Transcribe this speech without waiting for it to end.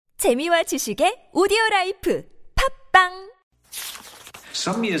재미와 지식의 오디오라이프 팝빵.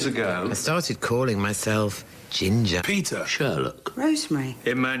 Some years ago, I started calling myself Ginger. Peter, Sherlock, Rosemary,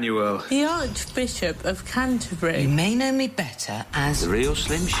 Emmanuel, the Archbishop of Canterbury. you may know me better as The real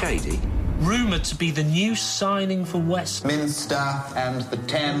Slim Shady. Rumoured to be the new signing for Westminster and the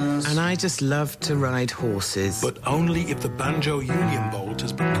Thames. And I just love to ride horses. But only if the banjo union bolt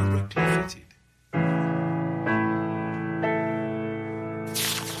has been correctly fitted.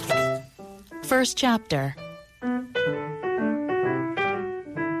 First chapter.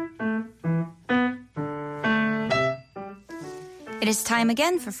 It is time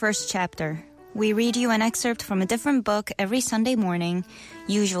again for First Chapter. We read you an excerpt from a different book every Sunday morning,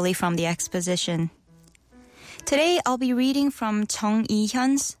 usually from the exposition. Today, I'll be reading from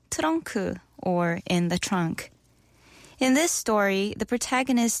Yihyun's Trunk, or In the Trunk. In this story, the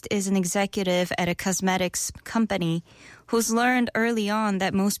protagonist is an executive at a cosmetics company who's learned early on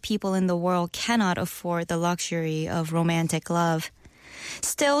that most people in the world cannot afford the luxury of romantic love.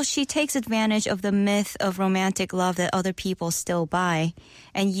 Still, she takes advantage of the myth of romantic love that other people still buy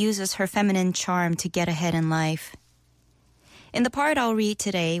and uses her feminine charm to get ahead in life. In the part I'll read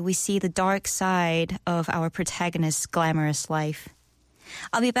today, we see the dark side of our protagonist's glamorous life.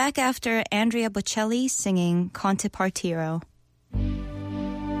 I'll be back after Andrea Bocelli singing Conte Partiro.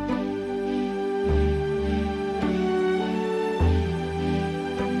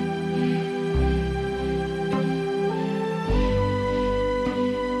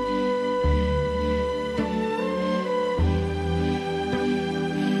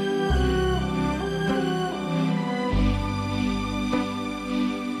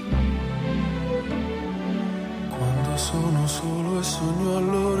 Sono solo e sogno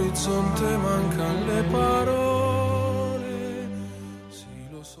all'orizzonte, mancan le parole. Sì,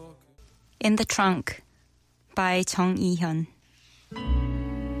 lo so che... In the Trunk by Yihyun.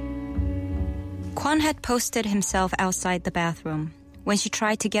 Kwon had posted himself outside the bathroom. When she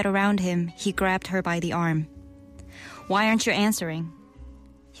tried to get around him, he grabbed her by the arm. "Why aren't you answering?"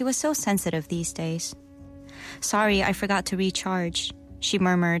 He was so sensitive these days. "Sorry, I forgot to recharge," she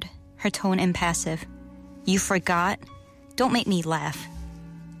murmured, her tone impassive. "You forgot? Don't make me laugh."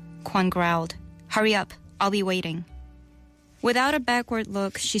 Kwon growled. "Hurry up, I'll be waiting." Without a backward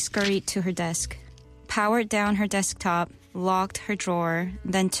look, she scurried to her desk, powered down her desktop, locked her drawer,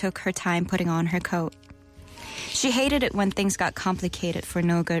 then took her time putting on her coat. She hated it when things got complicated for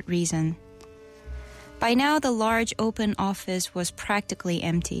no good reason. By now, the large open office was practically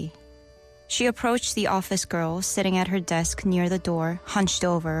empty. She approached the office girl sitting at her desk near the door, hunched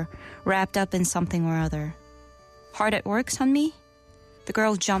over, wrapped up in something or other. "Hard at work, Sunmi?" The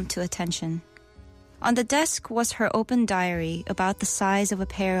girl jumped to attention. On the desk was her open diary about the size of a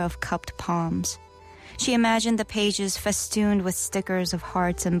pair of cupped palms. She imagined the pages festooned with stickers of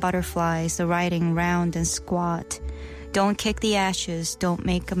hearts and butterflies, the writing round and squat. "Don't kick the ashes, don't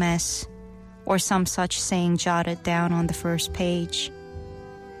make a mess," or some such saying jotted down on the first page.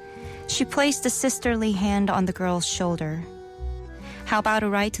 She placed a sisterly hand on the girl's shoulder. "How about a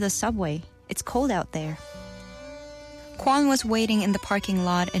ride to the subway? It's cold out there." Kwon was waiting in the parking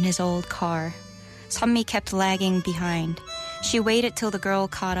lot in his old car. Sunmi kept lagging behind. She waited till the girl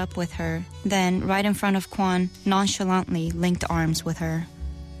caught up with her, then, right in front of Kwon, nonchalantly linked arms with her.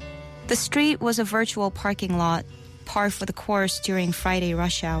 The street was a virtual parking lot, par for the course during Friday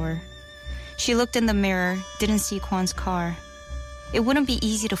rush hour. She looked in the mirror, didn't see Kwon's car. It wouldn't be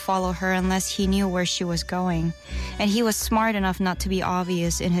easy to follow her unless he knew where she was going, and he was smart enough not to be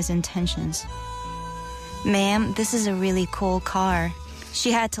obvious in his intentions. "Ma'am, this is a really cool car."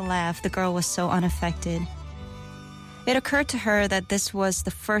 She had to laugh, the girl was so unaffected. It occurred to her that this was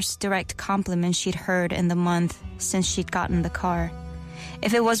the first direct compliment she'd heard in the month since she'd gotten the car.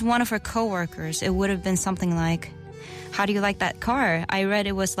 If it was one of her coworkers, it would have been something like, "How do you like that car? I read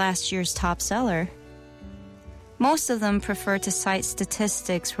it was last year's top seller." Most of them prefer to cite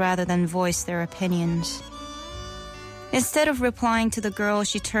statistics rather than voice their opinions. Instead of replying to the girl,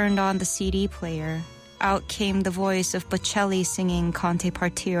 she turned on the CD player. Out came the voice of Bocelli singing Conte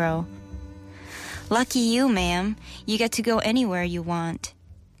Partiro. "Lucky you, ma'am. You get to go anywhere you want."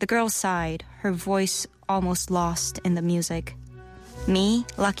 The girl sighed, her voice almost lost in the music. "Me?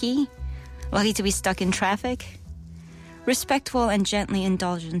 Lucky? Lucky to be stuck in traffic?" Respectful and gently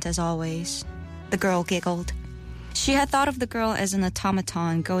indulgent as always. The girl giggled. She had thought of the girl as an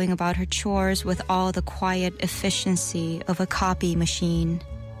automaton going about her chores with all the quiet efficiency of a copy machine.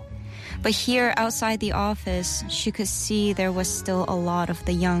 But here, outside the office, she could see there was still a lot of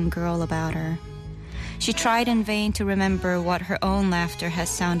the young girl about her. She tried in vain to remember what her own laughter had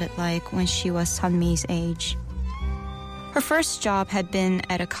sounded like when she was Sunmi's age. Her first job had been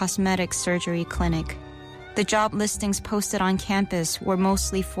at a cosmetic surgery clinic. The job listings posted on campus were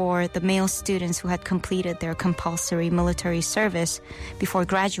mostly for the male students who had completed their compulsory military service before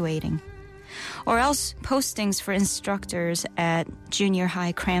graduating, or else postings for instructors at junior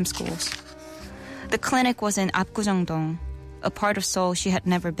high cram schools. The clinic was in Apgujeongdong, a part of Seoul she had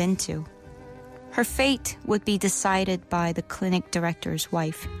never been to. Her fate would be decided by the clinic director's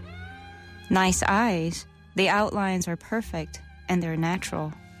wife. Nice eyes, the outlines are perfect, and they're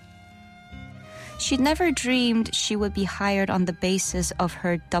natural. She'd never dreamed she would be hired on the basis of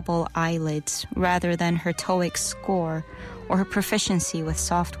her double eyelids rather than her TOEIC score or her proficiency with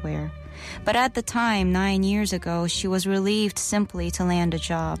software. But at the time, 9 years ago, she was relieved simply to land a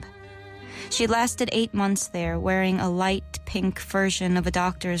job. She lasted 8 months there, wearing a light pink version of a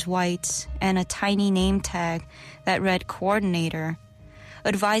doctor's whites and a tiny name tag that read coordinator,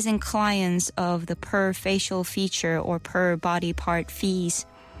 advising clients of the per facial feature or per body part fees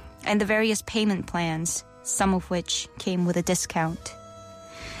and the various payment plans, some of which came with a discount.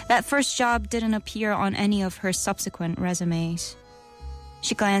 That first job didn't appear on any of her subsequent resumes.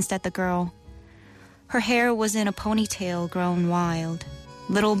 She glanced at the girl. Her hair was in a ponytail grown wild.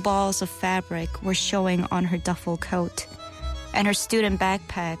 Little balls of fabric were showing on her duffel coat, and her student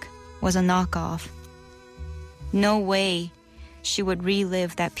backpack was a knockoff. No way she would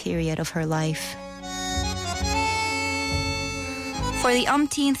relive that period of her life. For the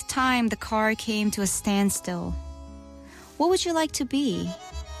umpteenth time, the car came to a standstill. "What would you like to be?"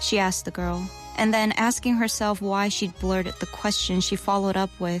 she asked the girl, and then asking herself why she'd blurted the question, she followed up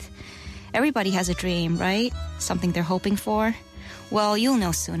with, "Everybody has a dream, right? Something they're hoping for? Well, you'll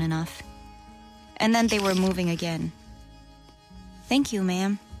know soon enough." And then they were moving again. "Thank you,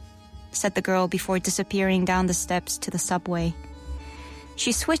 ma'am," said the girl before disappearing down the steps to the subway.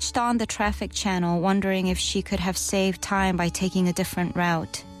 She switched on the traffic channel, wondering if she could have saved time by taking a different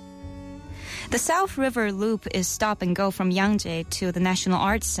route. The South River Loop is stop and go from Yangjae to the National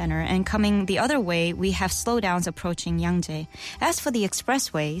Arts Center, and coming the other way, we have slowdowns approaching Yangjae. As for the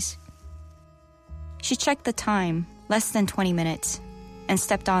expressways, she checked the time, less than 20 minutes, and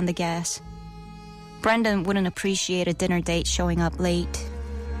stepped on the gas. Brendan wouldn't appreciate a dinner date showing up late.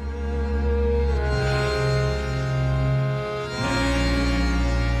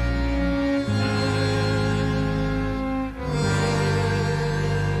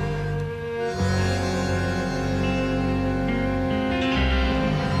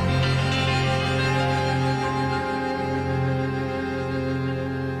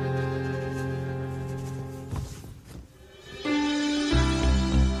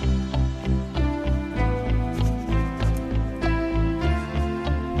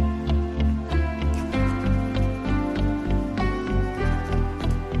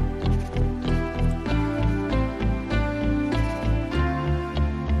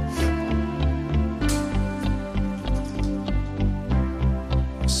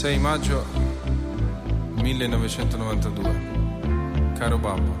 «6 maggio 1992. Caro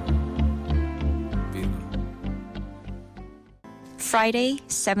babbo, virgola. Friday,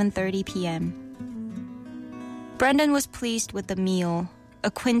 7:30 p.m. Brendan was pleased with the meal,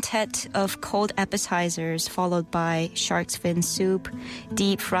 a quintet of cold appetizers followed by shark's fin soup,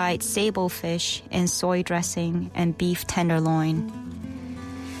 deep-fried sable fish in soy dressing, and beef tenderloin.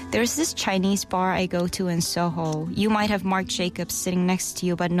 There's this Chinese bar I go to in Soho. You might have Marc Jacobs sitting next to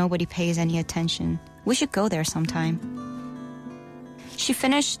you, but nobody pays any attention. We should go there sometime. She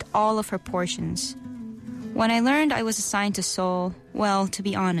finished all of her portions. When I learned I was assigned to Seoul, well, to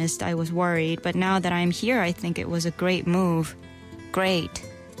be honest, I was worried, but now that I'm here, I think it was a great move. Great.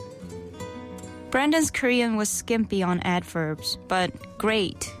 Brandon's Korean was skimpy on adverbs, but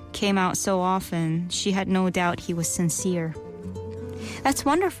great came out so often, she had no doubt he was sincere. That's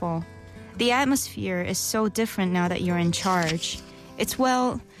wonderful. The atmosphere is so different now that you're in charge. It's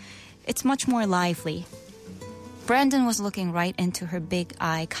much more lively. Brandon was looking right into her big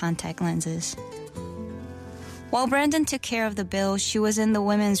eye contact lenses. While Brandon took care of the bill, she was in the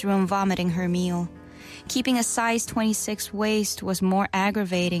women's room vomiting her meal. Keeping a size 26 waist was more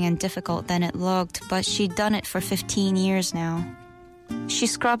aggravating and difficult than it looked, but she'd done it for 15 years now. She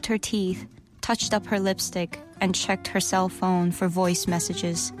scrubbed her teeth, touched up her lipstick, and checked her cell phone for voice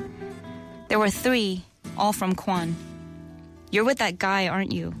messages. There were 3, all from Kwon. "You're with that guy,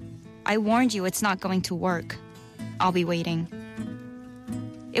 aren't you? I warned you it's not going to work. I'll be waiting."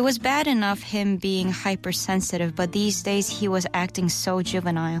 It was bad enough him being hypersensitive, but these days he was acting so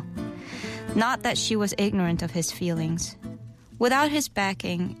juvenile. Not that she was ignorant of his feelings. Without his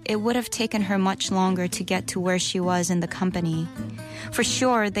backing, it would have taken her much longer to get to where she was in the company. For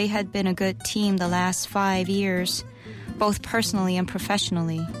sure, they had been a good team the last 5 years, both personally and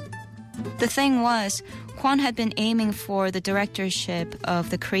professionally. The thing was, Kwon had been aiming for the directorship of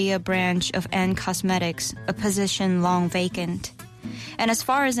the Korea branch of N Cosmetics, a position long vacant. And as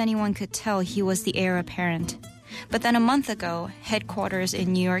far as anyone could tell, he was the heir apparent. But then a month ago, headquarters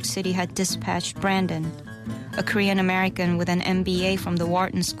in New York City had dispatched Brandon, a Korean American with an MBA from the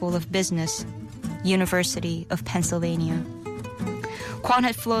Wharton School of Business, University of Pennsylvania. Kwon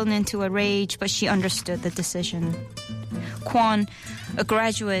had flown into a rage, but she understood the decision. Kwon, a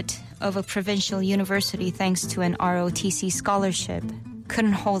graduate of a provincial university thanks to an ROTC scholarship,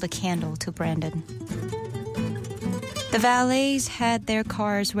 couldn't hold a candle to Brandon. The valets had their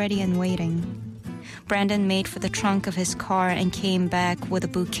cars ready and waiting. Brandon made for the trunk of his car and came back with a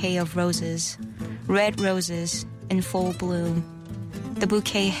bouquet of roses, red roses in full bloom. The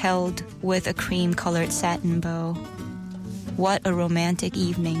bouquet held with a cream-colored satin bow. What a romantic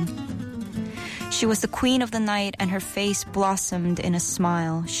evening. She was the queen of the night, and her face blossomed in a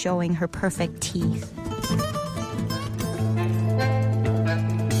smile, showing her perfect teeth.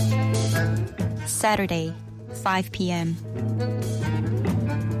 Saturday, 5 p.m.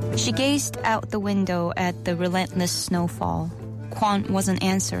 She gazed out the window at the relentless snowfall. Kwon wasn't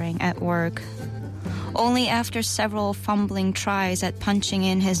answering at work. Only after several fumbling tries at punching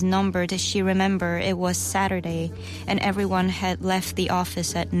in his number did she remember it was Saturday and everyone had left the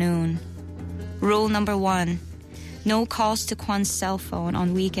office at noon. Rule number 1, no calls to Kwon's cell phone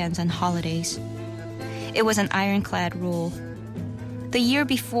on weekends and holidays. It was an ironclad rule. The year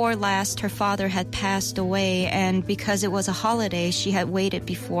before last, her father had passed away, and because it was a holiday, she had waited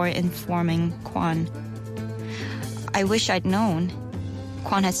before informing Kwon. I wish I'd known,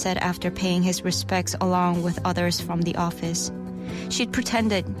 Kwon had said after paying his respects along with others from the office. She'd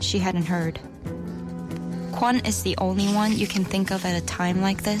pretended she hadn't heard. Kwon is the only one you can think of at a time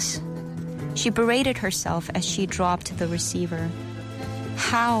like this? She berated herself as she dropped the receiver.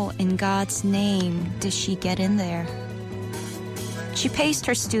 How in God's name did she get in there? She paced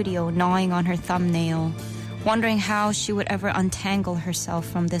her studio, gnawing on her thumbnail, wondering how she would ever untangle herself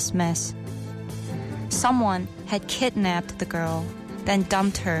from this mess. Someone had kidnapped the girl, then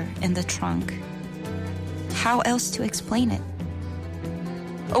dumped her in the trunk. How else to explain it?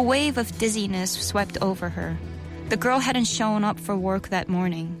 A wave of dizziness swept over her. The girl hadn't shown up for work that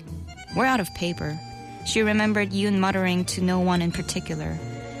morning. We're out of paper. She remembered Yoon muttering to no one in particular.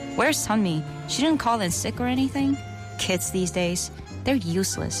 Where's Sunmi? She didn't call in sick or anything? Kids these days, they're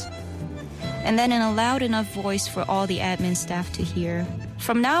useless. And then in a loud enough voice for all the admin staff to hear,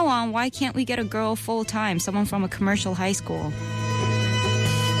 from now on, why can't we get a girl full-time, someone from a commercial high school?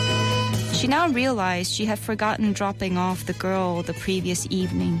 She now realized she had forgotten dropping off the girl the previous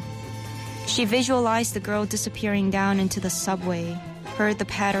evening. She visualized the girl disappearing down into the subway, heard the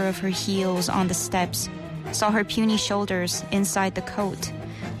patter of her heels on the steps, saw her puny shoulders inside the coat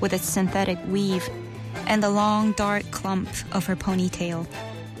with its synthetic weave, and the long, dark clump of her ponytail.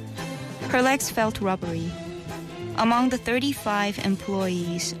 Her legs felt rubbery. Among the 35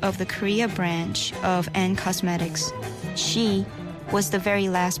 employees of the Korea branch of N Cosmetics, she was the very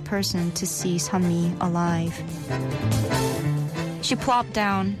last person to see Sunmi alive. She plopped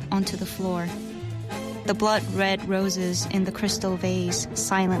down onto the floor. The blood-red roses in the crystal vase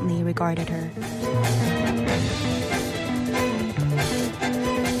silently regarded her.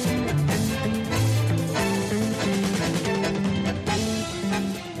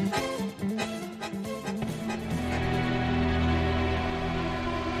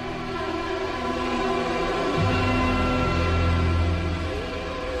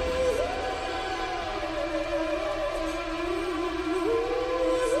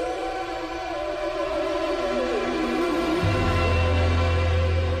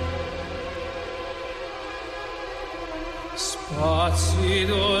 Spazi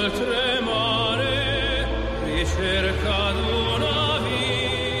d'oltremare, ricerca d'una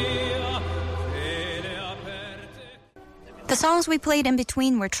via, vele aperte. The songs we played in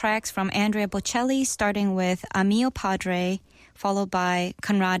between were tracks from Andrea Bocelli, starting with A Mio Padre, followed by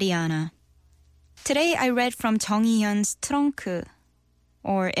Conradiana. Today I read from Jung Yihyun's Trunk,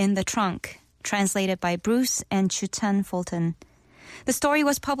 or In the Trunk, translated by Bruce and Chuchan Fulton. The story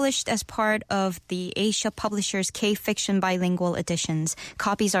was published as part of the Asia Publishers K-Fiction Bilingual Editions.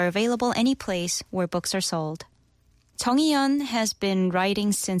 Copies are available any place where books are sold. Jung Yihyun has been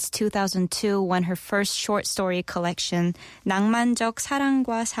writing since 2002 when her first short story collection, 낭만적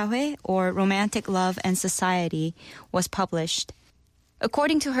사랑과 사회, or Romantic Love and Society, was published.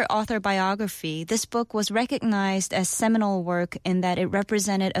 According to her author biography, this book was recognized as seminal work in that it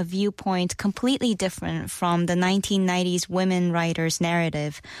represented a viewpoint completely different from the 1990s women writers'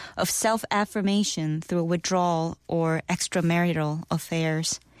 narrative of self-affirmation through withdrawal or extramarital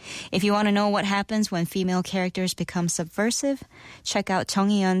affairs. If you want to know what happens when female characters become subversive, check out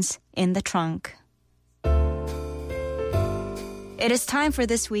Yihyun's In the Trunk. It is time for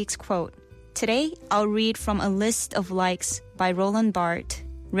this week's quote. Today, I'll read from a list of likes by Roland Barthes,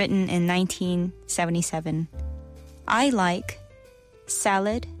 written in 1977. I like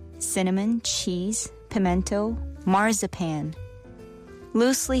salad, cinnamon, cheese, pimento, marzipan,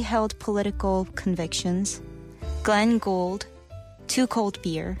 loosely held political convictions, Glenn Gould, too cold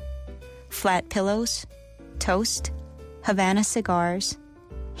beer, flat pillows, toast, Havana cigars,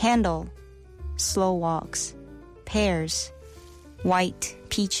 Handel, slow walks, pears, white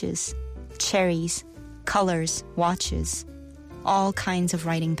peaches, cherries, colors, watches, all kinds of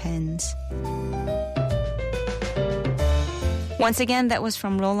writing pens. Once again, that was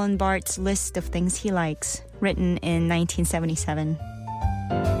from Roland Barthes' list of things he likes, written in 1977.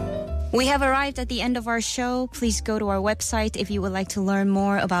 We have arrived at the end of our show. Please go to our website if you would like to learn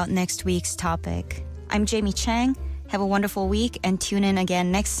more about next week's topic. I'm Jamie Chang. Have a wonderful week and tune in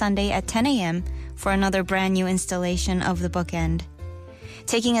again next Sunday at 10 a.m. for another brand new installation of The Bookend.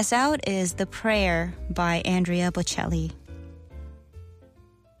 Taking us out is The Prayer by Andrea Bocelli.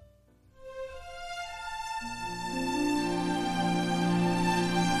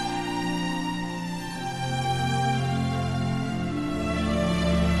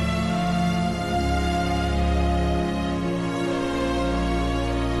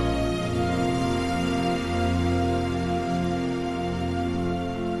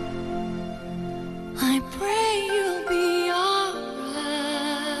 I pray you'll be alright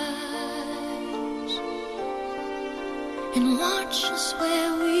and watch us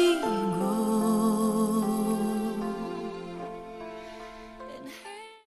where we